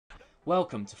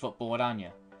Welcome to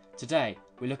Football-Oranje. Today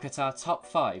we look at our top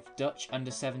 5 Dutch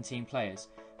under-17 players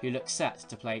who look set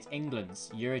to play at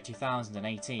England's Euro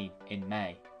 2018 in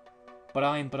May.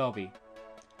 Brian Brobby,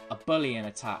 a bully in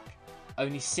attack,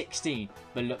 only 16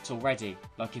 but looked already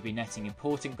like he'd be netting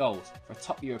important goals for a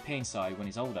top European side when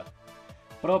he's older.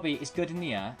 Brobby is good in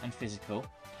the air and physical,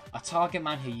 a target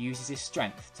man who uses his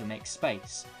strength to make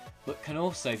space but can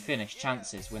also finish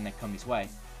chances when they come his way.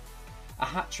 A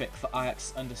hat-trick for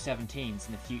Ajax under-17s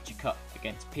in the Future Cup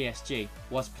against PSG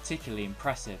was particularly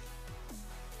impressive.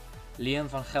 Liam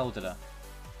van Gelderen.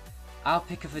 Our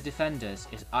pick of the defenders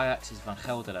is Ajax's Van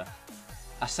Gelderen,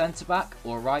 a centre-back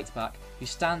or right-back who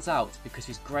stands out because of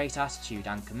his great attitude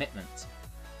and commitment.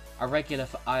 A regular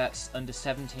for Ajax's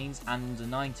under-17s and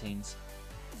under-19s,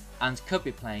 and could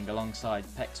be playing alongside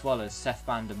Pek Zwole's Seth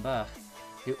van den Berg,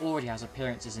 who already has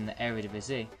appearances in the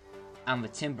Eredivisie, and the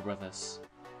Timber Brothers.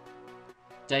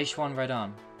 Dejuan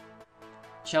Redon.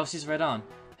 Chelsea's Redon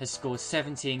has scored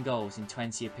 17 goals in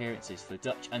 20 appearances for the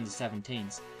Dutch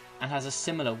under-17s and has a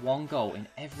similar 1 goal in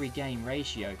every game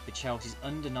ratio for Chelsea's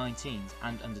under-19s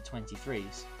and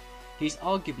under-23s. He's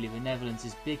arguably the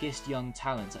Netherlands' biggest young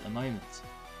talent at the moment.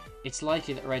 It's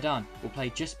likely that Redon will play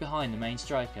just behind the main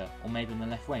striker or maybe on the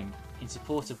left wing in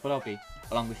support of Brobby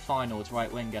along with Feyenoord's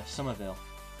right winger Somerville.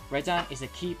 Redon is a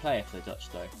key player for the Dutch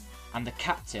though, and the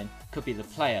captain could be the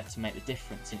player to make the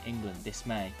difference in England this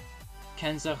May.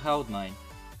 Kenzo Geldmijn.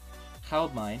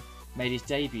 Geldmijn made his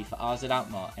debut for AZ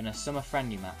Alkmaar in a summer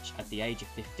friendly match at the age of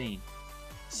 15.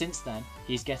 Since then,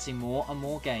 he is getting more and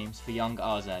more games for young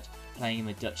AZ, playing in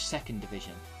the Dutch second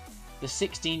division. The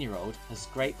 16-year-old has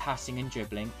great passing and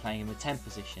dribbling, playing in the 10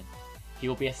 position. He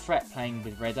will be a threat playing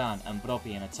with Redon and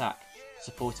Brobby in attack,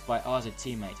 supported by AZ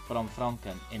teammate Bram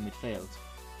Franken in midfield.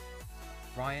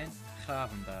 Ryan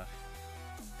Gravenberch.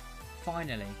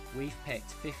 Finally, we've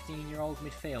picked 15-year-old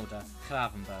midfielder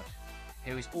Gravenberch,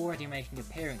 who is already making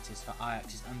appearances for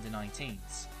Ajax's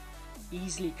under-19s.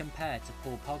 Easily compared to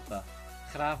Paul Pogba,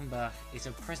 Gravenberch is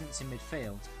a presence in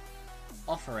midfield,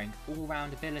 offering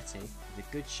all-round ability with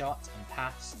a good shot and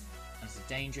pass, and as a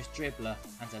dangerous dribbler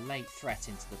and a late threat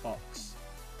into the box.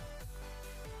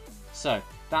 So,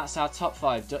 that's our top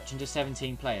 5 Dutch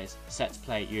under-17 players set to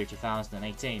play at Euro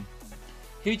 2018.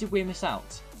 Who did we miss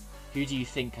out? Who do you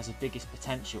think has the biggest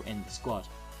potential in the squad?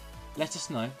 Let us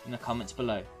know in the comments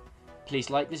below. Please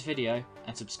like this video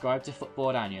and subscribe to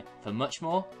Football-Oranje for much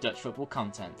more Dutch football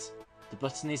content. The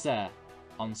button is there,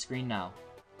 on screen now.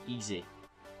 Easy.